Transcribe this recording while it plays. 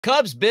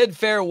Cubs bid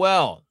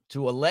farewell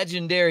to a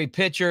legendary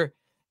pitcher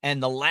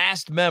and the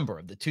last member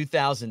of the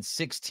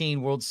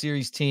 2016 World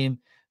Series team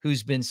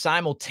who's been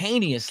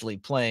simultaneously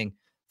playing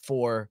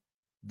for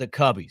the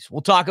Cubbies. We'll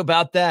talk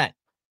about that.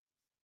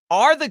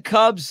 Are the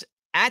Cubs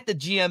at the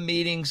GM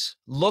meetings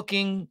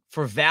looking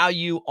for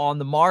value on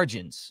the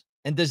margins?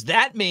 And does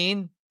that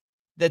mean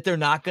that they're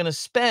not going to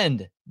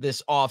spend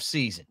this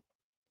offseason?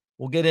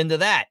 We'll get into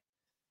that.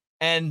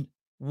 And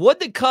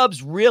would the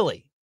Cubs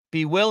really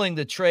be willing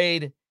to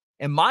trade,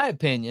 in my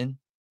opinion,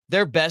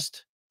 their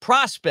best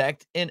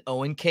prospect in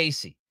Owen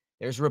Caissie?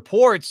 There's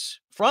reports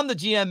from the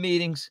GM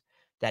meetings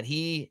that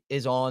he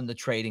is on the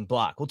trading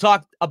block. We'll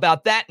talk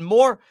about that and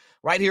more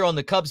right here on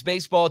the Cubs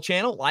Baseball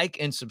channel. Like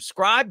and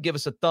subscribe. Give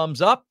us a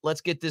thumbs up.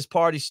 Let's get this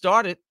party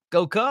started.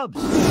 Go Cubs.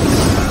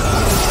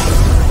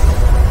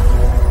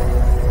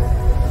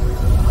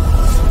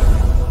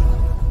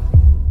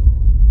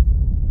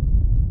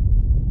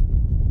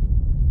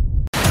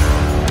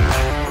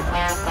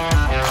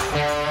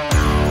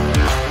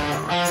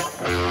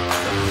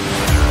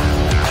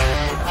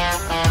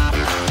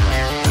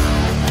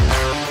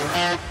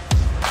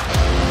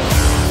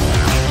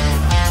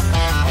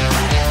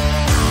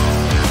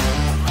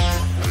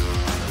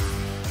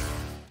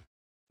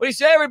 What do you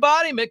say,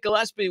 everybody? Mick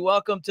Gillespie,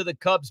 welcome to the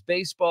Cubs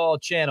Baseball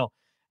channel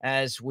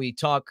as we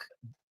talk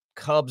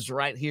Cubs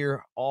right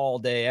here all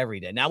day, every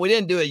day. Now, we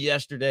didn't do it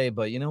yesterday,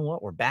 but you know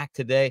what? We're back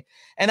today.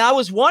 And I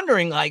was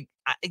wondering,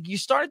 you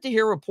started to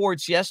hear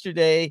reports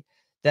yesterday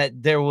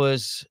that there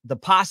was the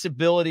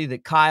possibility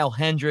that Kyle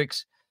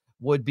Hendricks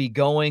would be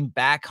going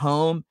back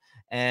home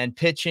and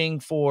pitching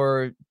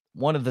for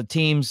one of the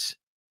teams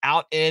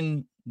out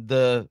in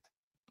the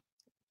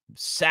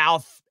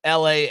South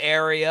LA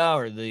area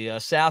or the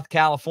South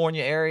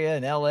California area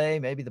in LA,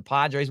 maybe the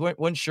Padres.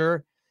 Weren't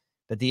sure,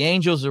 but the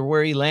Angels are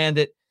where he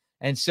landed.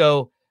 And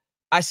so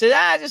I said,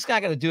 I just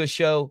not going to do a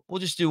show. We'll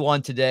just do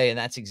one today. And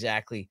that's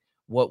exactly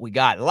what we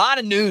got. A lot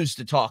of news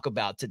to talk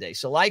about today.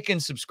 So like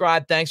and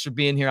subscribe. Thanks for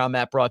being here. I'm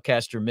Matt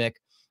Broadcaster Mick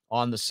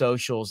on the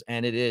socials.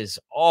 And it is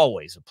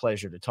always a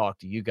pleasure to talk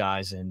to you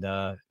guys and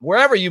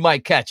wherever you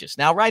might catch us.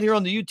 Now, right here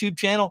on the YouTube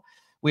channel,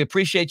 we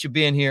appreciate you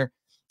being here.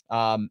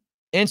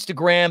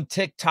 Instagram,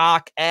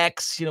 TikTok,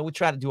 X, we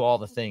try to do all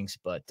the things,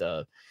 but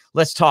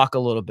let's talk a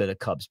little bit of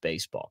Cubs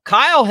baseball.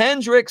 Kyle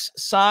Hendricks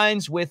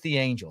signs with the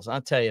Angels.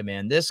 I'll tell you,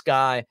 man, this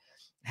guy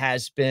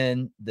has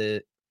been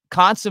the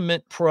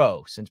consummate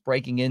pro since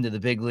breaking into the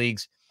big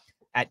leagues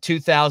at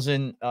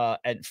 2000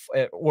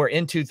 or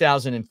in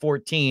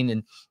 2014.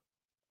 And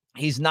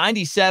he's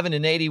 97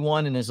 and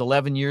 81 in his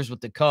 11 years with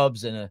the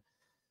Cubs and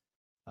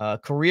a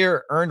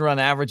career earned run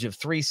average of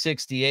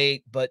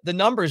 368, but the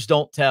numbers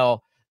don't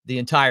tell the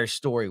entire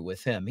story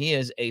with him. He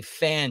is a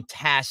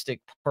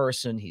fantastic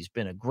person. He's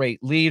been a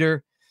great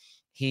leader.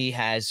 He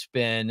has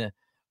been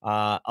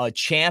a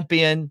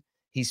champion.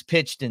 He's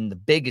pitched in the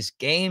biggest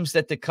games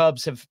that the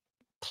Cubs have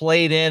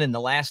played in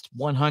the last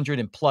 100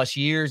 and plus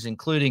years,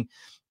 including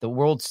the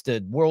World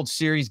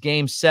Series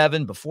Game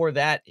 7. Before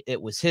that,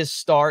 it was his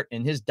start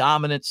and his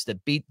dominance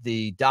that beat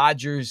the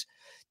Dodgers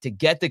to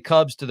get the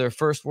Cubs to their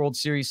first World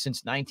Series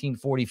since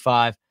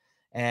 1945.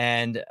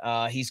 And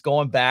he's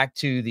going back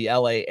to the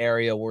LA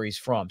area where he's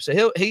from.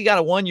 So he got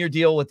a 1-year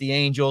deal with the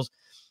Angels.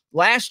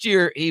 Last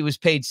year, he was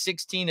paid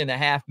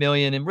 $16.5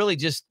 million and really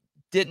just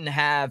didn't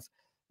have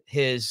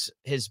his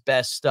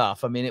best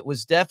stuff. I mean, it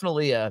was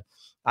definitely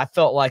I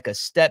felt like a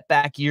step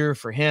back year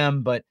for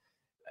him. But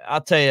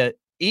I'll tell you,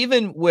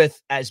 even with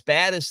as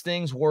bad as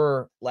things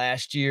were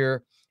last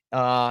year,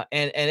 and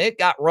it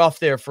got rough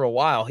there for a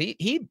while,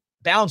 he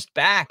bounced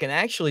back and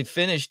actually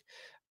finished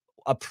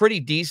a pretty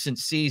decent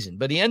season,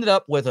 but he ended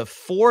up with a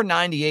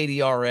 4.98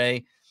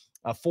 ERA,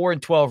 a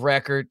 4-12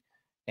 record,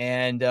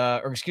 and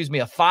a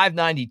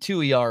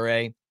 5.92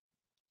 ERA,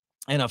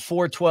 and a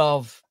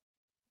 4.12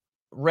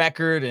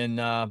 record, and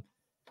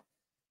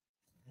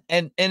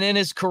in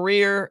his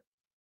career,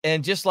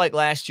 and just like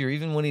last year,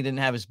 even when he didn't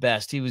have his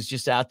best, he was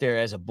just out there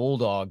as a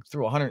bulldog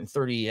through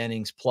 130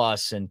 innings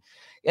plus, and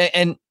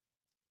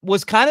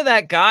was kind of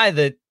that guy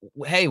that,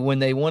 hey, when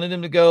they wanted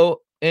him to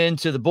go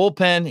into the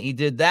bullpen, he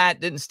did that,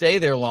 didn't stay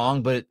there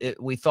long, but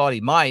we thought he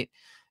might,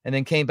 and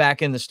then came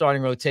back in the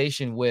starting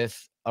rotation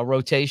with a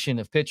rotation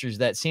of pitchers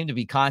that seemed to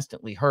be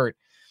constantly hurt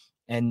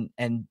and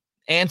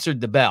answered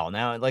the bell.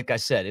 Now, like I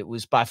said, it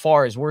was by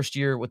far his worst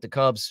year with the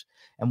Cubs,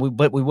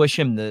 but we wish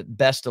him the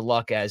best of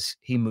luck as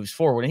he moves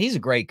forward. And he's a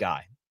great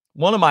guy.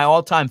 One of my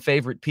all-time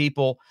favorite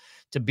people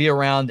to be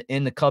around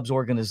in the Cubs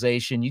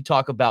organization. You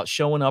talk about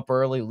showing up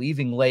early,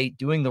 leaving late,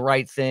 doing the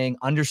right thing,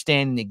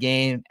 understanding the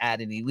game at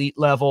an elite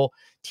level,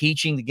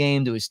 teaching the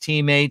game to his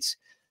teammates,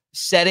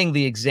 setting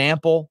the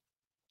example.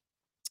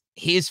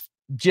 He's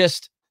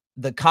just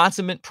the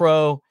consummate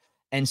pro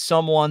and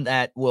someone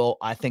that will,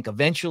 I think,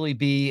 eventually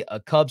be a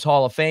Cubs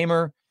Hall of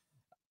Famer.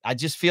 I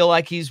just feel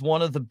like he's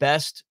one of the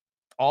best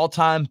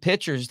all-time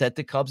pitchers that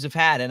the Cubs have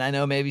had. And I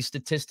know maybe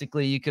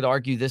statistically you could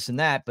argue this and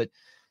that, but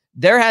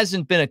there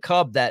hasn't been a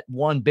Cub that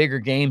won bigger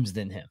games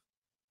than him,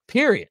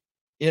 period.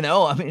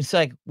 I mean, it's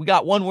like we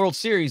got one World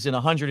Series in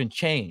 100 and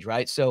change,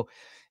 right? So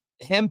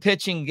him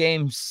pitching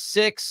game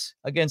 6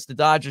 against the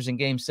Dodgers in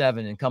game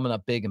 7 and coming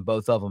up big in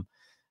both of them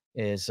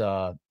is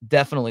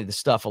definitely the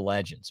stuff of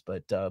legends.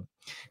 But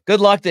good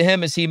luck to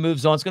him as he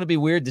moves on. It's going to be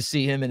weird to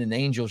see him in an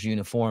Angels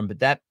uniform, but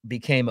that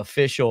became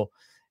official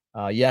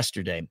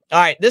yesterday. All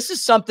right, this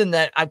is something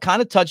that I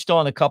kind of touched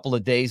on a couple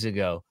of days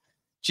ago.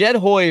 Jed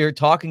Hoyer,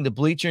 talking to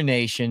Bleacher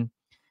Nation,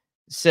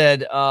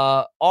 said,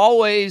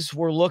 always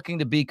we're looking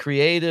to be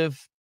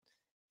creative.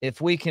 If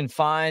we can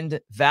find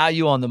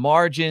value on the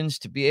margins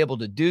to be able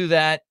to do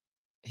that.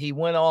 He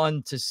went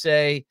on to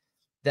say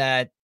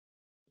that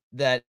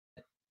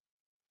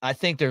I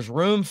think there's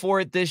room for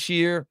it this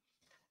year.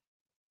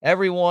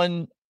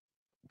 Everyone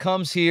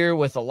comes here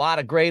with a lot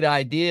of great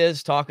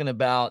ideas talking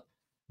about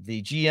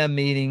the GM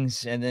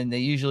meetings, and then they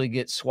usually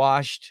get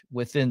squashed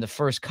within the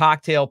first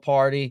cocktail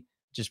party,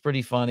 which is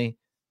pretty funny.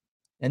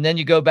 And then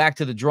you go back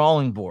to the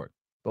drawing board.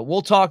 But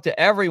we'll talk to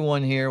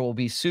everyone here. We'll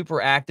be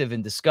super active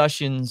in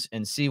discussions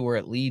and see where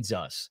it leads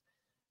us.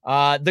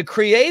 The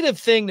creative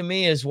thing to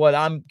me is what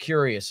I'm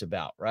curious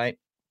about, right?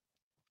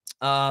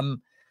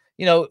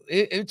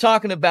 You're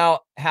talking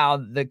about how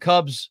the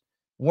Cubs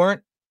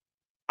weren't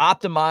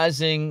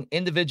optimizing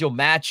individual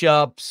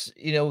matchups.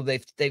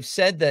 They've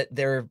said that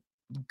they're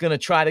going to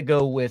try to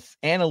go with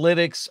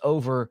analytics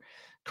over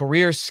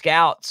career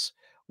scouts,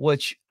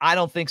 which I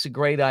don't think is a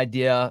great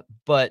idea,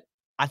 but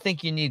I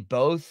think you need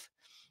both.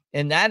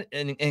 And that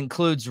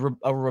includes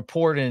a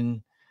report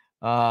in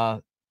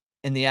The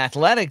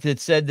Athletic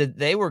that said that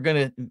they were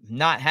going to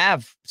not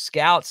have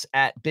scouts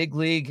at big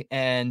league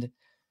and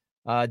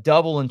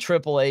double and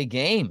triple A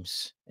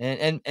games.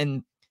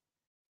 And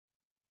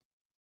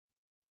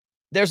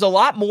there's a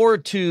lot more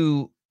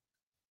to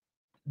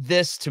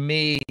this to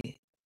me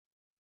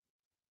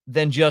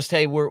than just,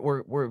 hey,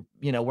 we're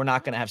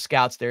not going to have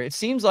scouts there. It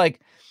seems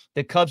like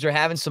the Cubs are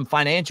having some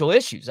financial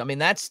issues. I mean,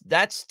 that's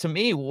to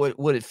me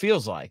what it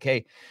feels like.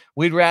 Hey,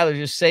 we'd rather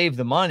just save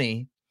the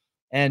money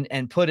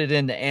and put it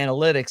into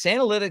analytics.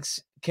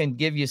 Analytics can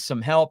give you some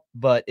help,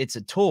 but it's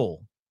a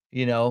tool.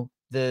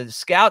 The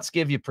scouts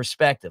give you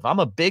perspective. I'm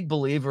a big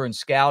believer in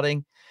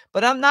scouting,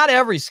 but I'm not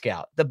every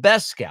scout. The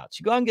best scouts.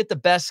 You go and get the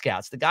best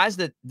scouts, the guys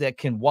that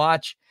can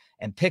watch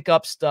and pick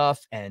up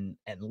stuff and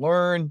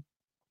learn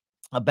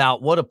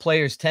about what a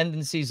player's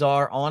tendencies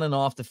are on and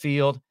off the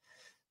field.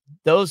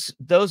 Those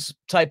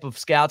type of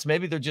scouts,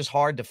 maybe they're just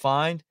hard to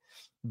find,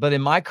 but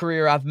in my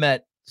career, I've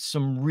met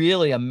some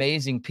really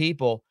amazing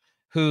people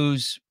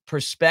whose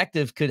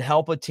perspective could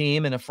help a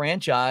team and a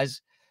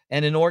franchise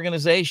and an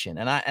organization.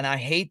 And I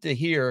hate to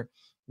hear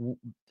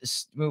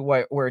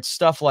where it's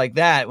stuff like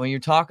that when you're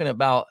talking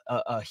about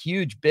a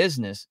huge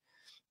business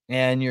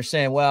and you're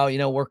saying, well,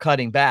 we're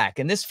cutting back.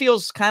 And this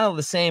feels kind of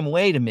the same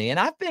way to me. And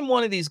I've been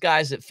one of these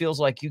guys that feels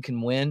like you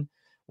can win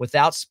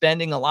without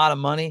spending a lot of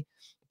money.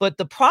 But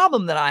the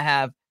problem that I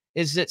have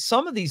is that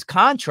some of these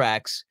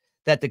contracts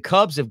that the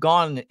Cubs have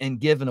gone and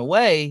given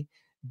away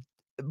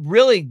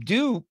really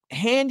do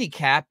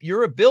handicap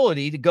your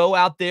ability to go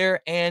out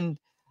there and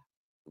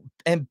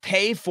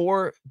pay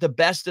for the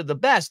best of the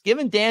best.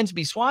 Given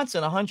Dansby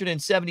Swanson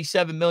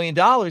 $177 million,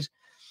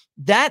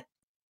 that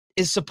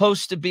is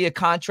supposed to be a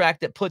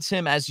contract that puts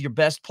him as your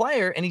best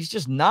player, and he's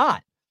just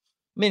not.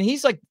 I mean,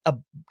 he's like a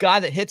guy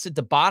that hits at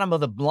the bottom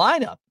of the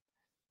lineup.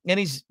 And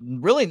he's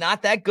really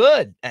not that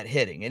good at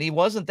hitting. And he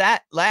wasn't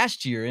that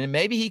last year. And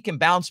maybe he can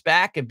bounce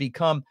back and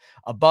become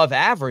above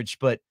average,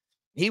 but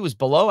he was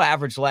below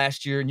average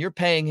last year, and you're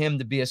paying him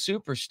to be a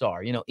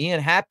superstar. Ian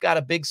Happ got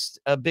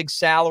a big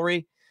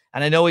salary,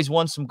 and I know he's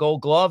won some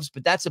Gold Gloves,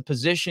 but that's a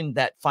position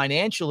that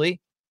financially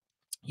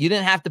you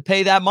didn't have to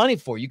pay that money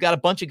for. You got a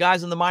bunch of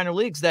guys in the minor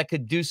leagues that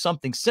could do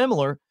something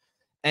similar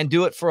and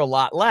do it for a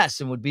lot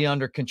less and would be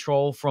under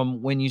control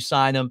from when you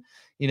sign them,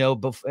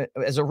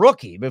 as a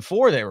rookie,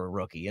 before they were a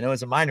rookie,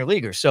 as a minor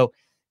leaguer. So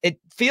it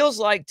feels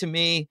like to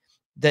me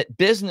that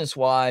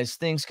business-wise,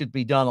 things could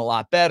be done a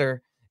lot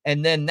better.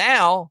 And then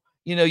now,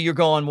 you're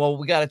going, well,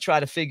 we got to try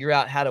to figure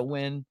out how to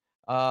win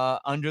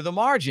under the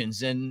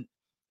margins. And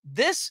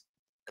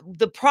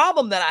the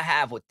problem that I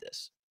have with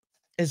this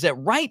is that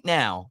right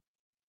now,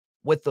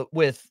 with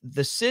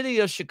the city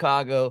of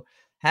Chicago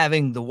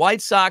having the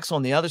White Sox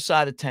on the other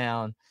side of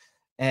town,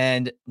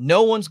 and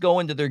no one's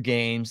going to their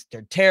games,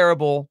 they're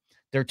terrible.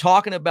 They're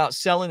talking about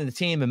selling the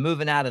team and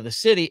moving out of the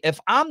city. If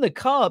I'm the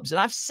Cubs,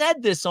 and I've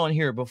said this on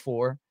here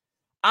before,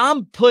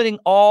 I'm putting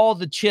all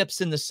the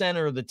chips in the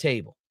center of the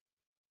table.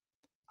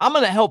 I'm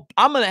going to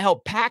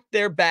help pack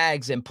their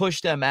bags and push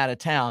them out of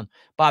town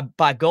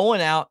by going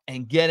out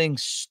and getting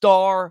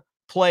star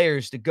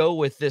players to go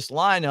with this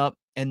lineup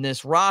and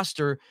this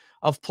roster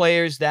of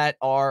players that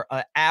are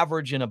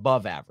average and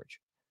above average.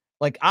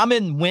 Like, I'm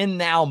in win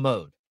now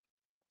mode.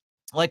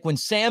 Like when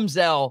Sam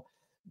Zell,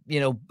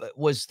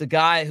 was the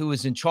guy who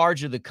was in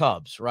charge of the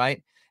Cubs,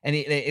 right? And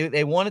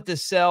they wanted to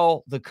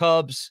sell the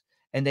Cubs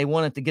and they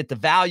wanted to get the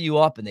value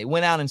up, and they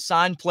went out and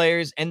signed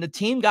players, and the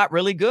team got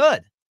really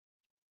good.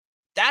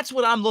 That's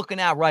what I'm looking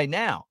at right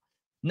now,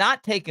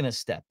 not taking a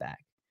step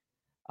back.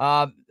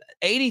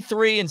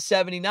 83 and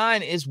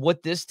 79 is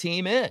what this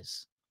team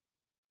is.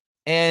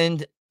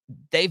 And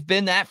they've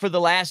been that for the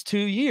last 2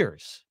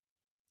 years.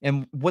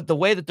 And with the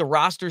way that the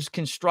roster's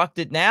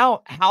constructed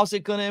now, how's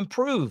it going to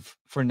improve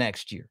for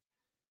next year?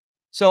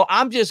 So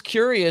I'm just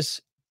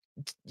curious,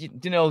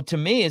 to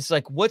me, it's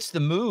like, what's the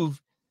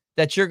move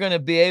that you're going to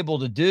be able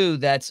to do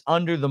that's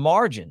under the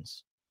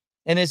margins?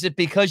 And is it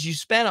because you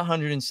spent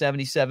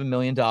 $177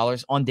 million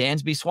on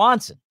Dansby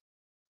Swanson?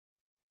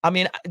 I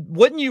mean,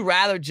 wouldn't you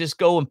rather just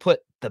go and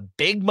put the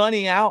big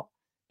money out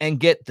and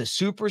get the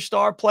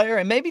superstar player?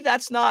 And maybe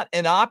that's not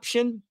an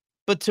option,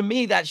 but to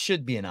me, that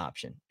should be an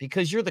option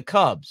because you're the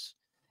Cubs.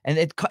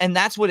 And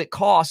that's what it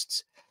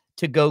costs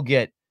to go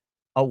get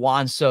a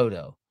Juan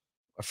Soto,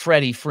 a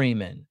Freddie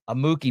Freeman, a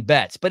Mookie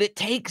Betts. But it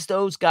takes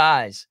those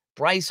guys,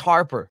 Bryce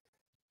Harper,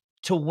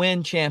 to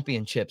win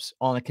championships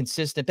on a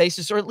consistent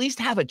basis, or at least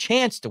have a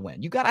chance to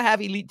win. You got to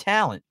have elite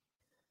talent.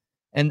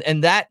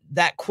 And that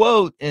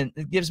quote, and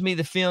it gives me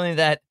the feeling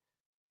that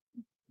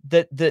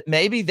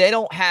maybe they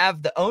don't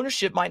have, the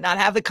ownership might not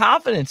have the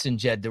confidence in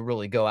Jed to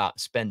really go out and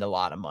spend a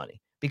lot of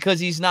money because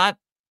he's not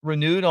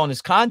renewed on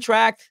his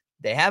contract.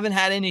 They haven't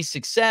had any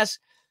success.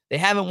 They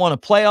haven't won a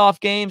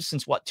playoff game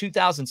since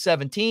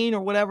 2017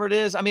 or whatever it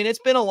is. I mean, it's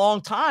been a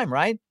long time,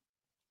 right?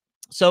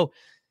 So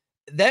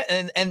that,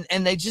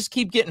 and they just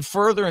keep getting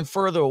further and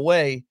further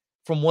away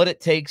from what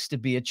it takes to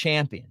be a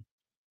champion.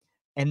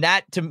 And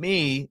that, to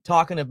me,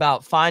 talking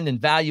about finding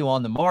value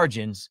on the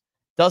margins,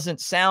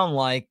 doesn't sound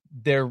like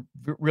they're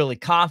really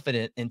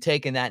confident in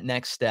taking that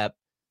next step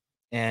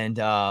and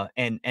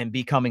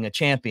becoming a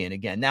champion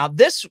again. Now,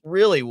 this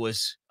really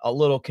was a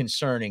little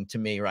concerning to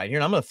me right here,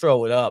 and I'm going to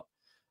throw it up.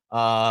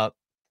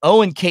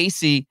 Owen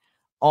Caissie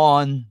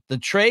on the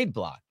trade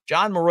block.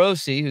 John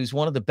Morosi, who's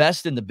one of the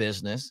best in the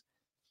business,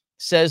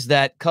 says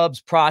that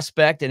Cubs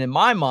prospect, and in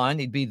my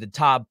mind, he'd be the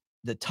top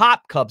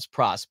Cubs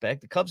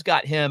prospect. The Cubs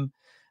got him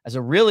as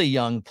a really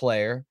young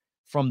player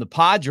from the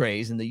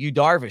Padres in the Yu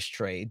Darvish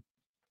trade,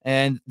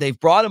 and they've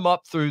brought him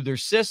up through their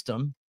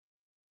system,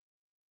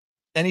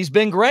 and he's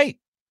been great.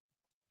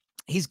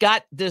 He's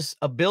got this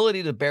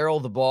ability to barrel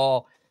the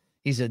ball.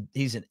 He's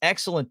an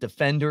excellent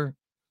defender.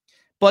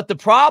 But the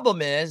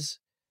problem is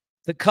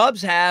the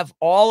Cubs have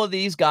all of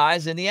these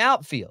guys in the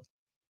outfield.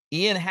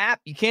 Ian Happ,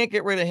 you can't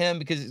get rid of him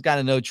because he's got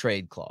a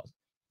no-trade clause.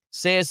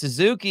 Seiya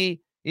Suzuki,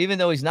 even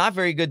though he's not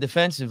very good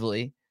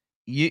defensively,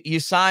 you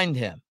signed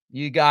him.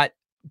 You got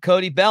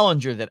Cody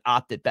Bellinger that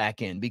opted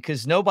back in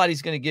because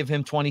nobody's going to give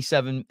him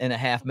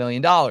 $27.5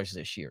 million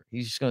this year.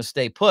 He's just going to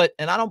stay put,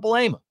 and I don't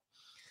blame him.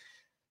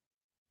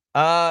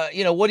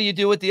 What do you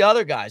do with the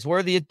other guys? Where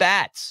are the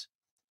at-bats?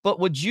 But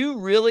would you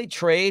really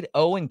trade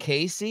Owen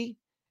Caissie?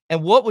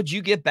 And what would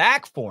you get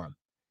back for him?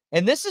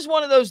 And this is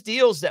one of those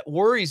deals that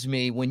worries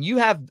me when you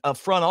have a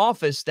front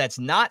office that's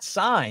not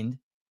signed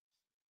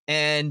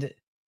and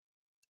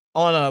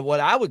on what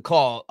I would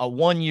call a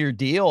one-year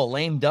deal, a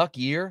lame duck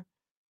year,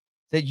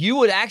 that you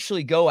would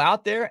actually go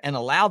out there and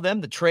allow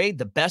them to trade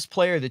the best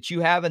player that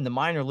you have in the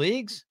minor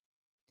leagues.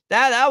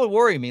 That would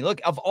worry me.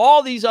 Look, of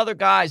all these other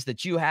guys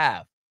that you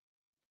have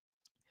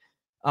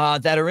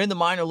that are in the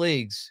minor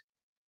leagues,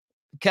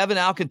 Kevin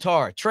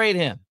Alcantara, trade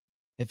him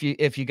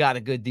if you got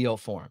a good deal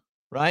for him,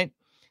 right?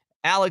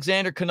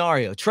 Alexander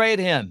Canario, trade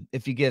him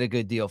if you get a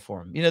good deal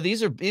for him.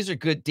 These are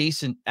good,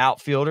 decent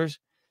outfielders,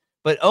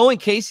 but Owen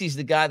Caissie's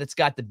the guy that's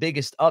got the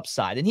biggest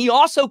upside. And he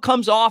also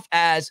comes off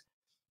as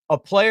a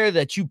player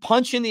that you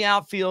punch in the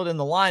outfield in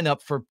the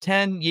lineup for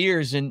 10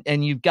 years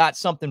and you've got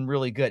something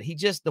really good.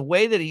 The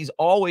way that he's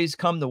always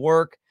come to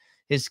work,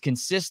 his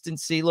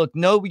consistency. Look,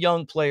 no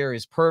young player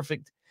is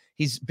perfect.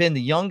 He's been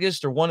the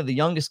youngest or one of the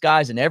youngest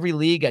guys in every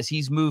league as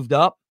he's moved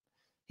up.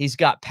 He's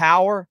got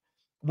power.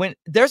 When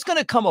there's going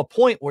to come a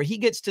point where he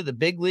gets to the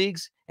big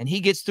leagues and he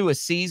gets through a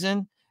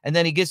season and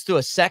then he gets through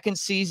a second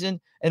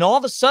season, and all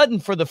of a sudden,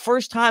 for the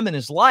first time in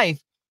his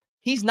life,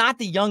 he's not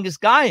the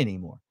youngest guy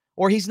anymore,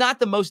 or he's not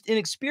the most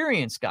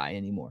inexperienced guy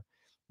anymore.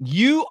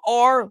 You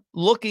are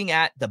looking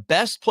at the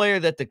best player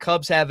that the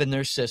Cubs have in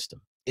their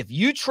system. If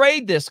you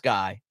trade this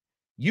guy,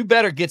 you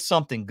better get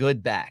something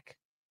good back.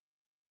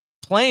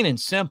 Plain and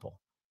simple.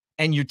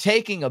 And you're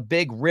taking a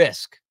big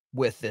risk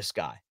with this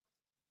guy.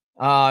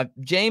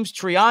 James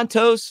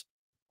Triantos,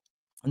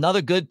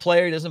 another good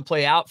player. He doesn't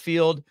play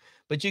outfield,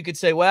 but you could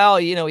say, well,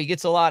 he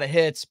gets a lot of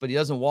hits, but he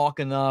doesn't walk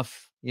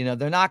enough.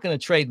 They're not going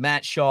to trade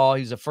Matt Shaw.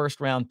 He's a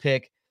first-round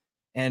pick.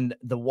 And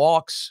the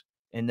walks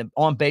and the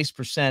on-base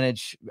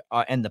percentage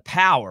and the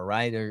power,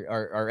 right,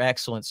 are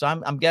excellent. So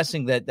I'm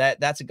guessing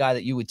that's a guy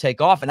that you would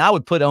take off, and I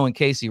would put Owen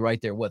Caissie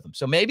right there with him.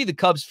 So maybe the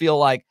Cubs feel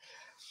like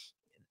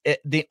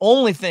the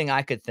only thing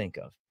I could think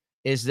of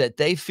is that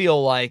they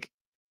feel like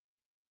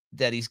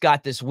that he's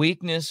got this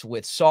weakness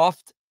with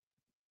soft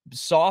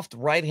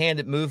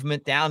right-handed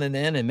movement down and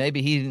in, and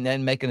maybe he can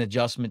then make an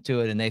adjustment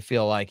to it, and they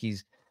feel like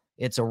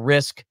it's a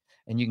risk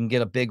and you can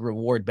get a big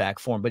reward back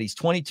for him. But he's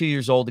 22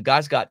 years old. The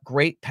guy's got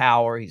great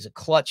power. He's a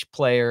clutch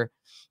player.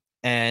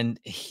 And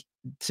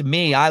to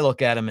me, I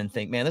look at him and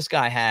think, man, this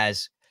guy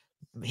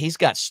he's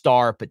got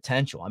star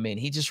potential. I mean,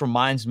 he just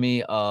reminds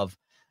me of,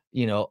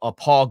 a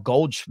Paul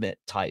Goldschmidt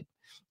type.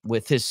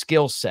 with his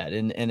skill set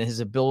and his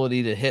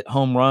ability to hit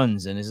home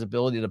runs and his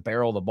ability to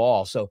barrel the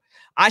ball. So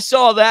I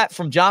saw that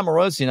from Jon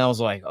Morosi, and I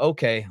was like,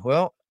 okay,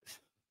 well,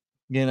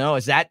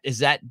 is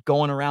that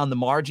going around the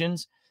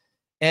margins?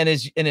 And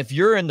if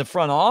you're in the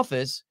front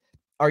office,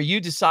 are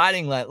you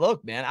deciding that,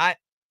 look, man,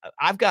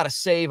 I've got to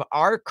save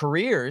our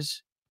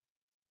careers?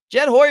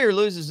 Jed Hoyer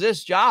loses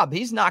this job.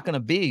 He's not going to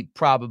be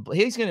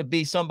he's going to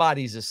be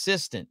somebody's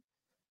assistant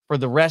for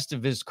the rest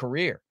of his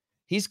career.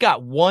 He's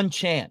got one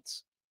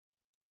chance,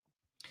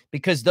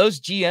 because those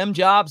GM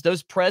jobs,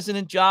 those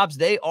president jobs,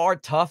 they are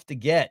tough to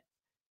get.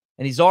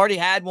 And he's already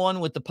had one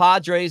with the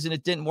Padres and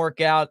it didn't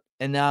work out.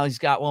 And now he's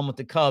got one with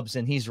the Cubs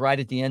and he's right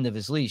at the end of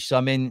his leash. So,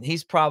 I mean,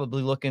 he's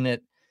probably looking at,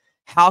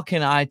 how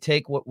can I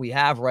take what we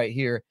have right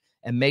here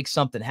and make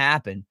something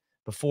happen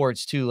before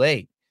it's too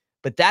late?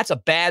 But that's a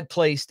bad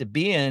place to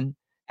be in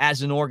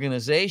as an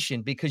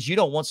organization, because you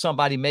don't want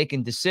somebody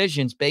making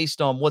decisions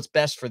based on what's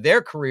best for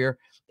their career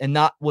and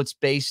not what's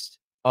based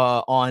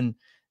on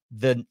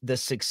the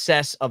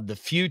success of the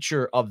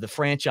future of the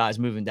franchise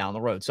moving down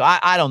the road. So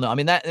I don't know. I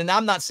mean, that, and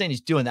I'm not saying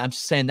he's doing that. I'm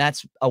just saying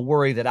that's a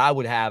worry that I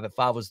would have if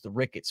I was the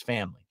Ricketts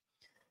family.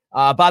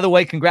 By the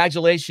way,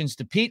 congratulations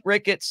to Pete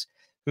Ricketts,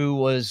 who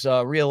was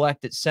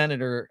reelected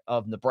senator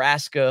of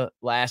Nebraska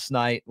last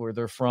night, where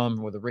they're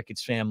from, where the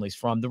Ricketts family's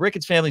from. The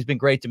Ricketts family's been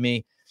great to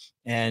me,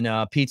 and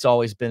Pete's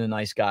always been a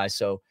nice guy.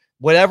 So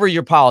whatever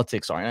your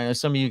politics are, and I know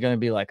some of you are going to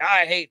be like,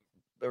 I hate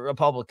the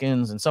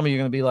Republicans, and some of you are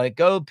going to be like,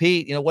 go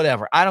Pete,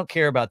 whatever. I don't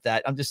care about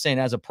that. I'm just saying,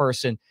 as a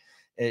person,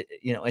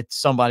 it's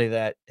somebody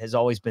that has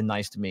always been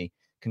nice to me.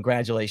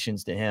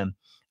 Congratulations to him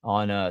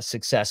on a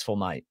successful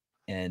night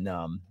in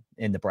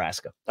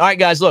Nebraska. All right,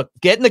 guys, look,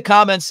 get in the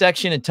comments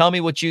section and tell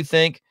me what you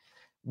think.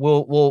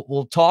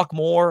 We'll talk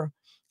more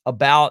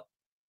about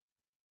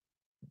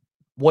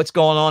what's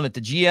going on at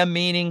the GM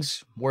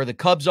meetings, where the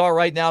Cubs are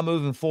right now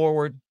moving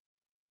forward.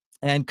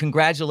 And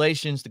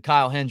congratulations to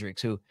Kyle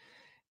Hendricks, who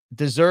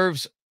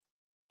deserves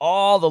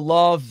all the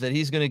love that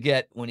he's going to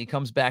get when he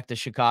comes back to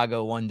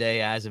Chicago one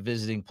day as a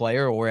visiting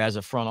player or as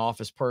a front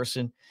office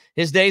person.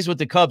 His days with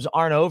the Cubs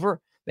aren't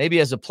over. Maybe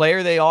as a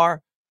player they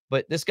are,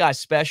 but this guy's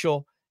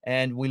special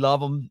and we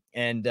love him,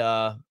 and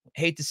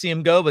hate to see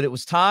him go, but it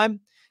was time.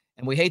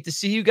 And we hate to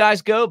see you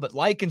guys go, but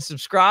like and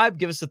subscribe,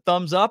 give us a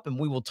thumbs up, and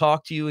we will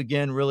talk to you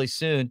again really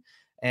soon.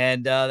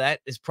 And that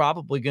is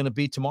probably going to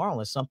be tomorrow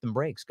unless something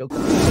breaks. Go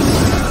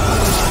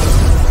Cubs.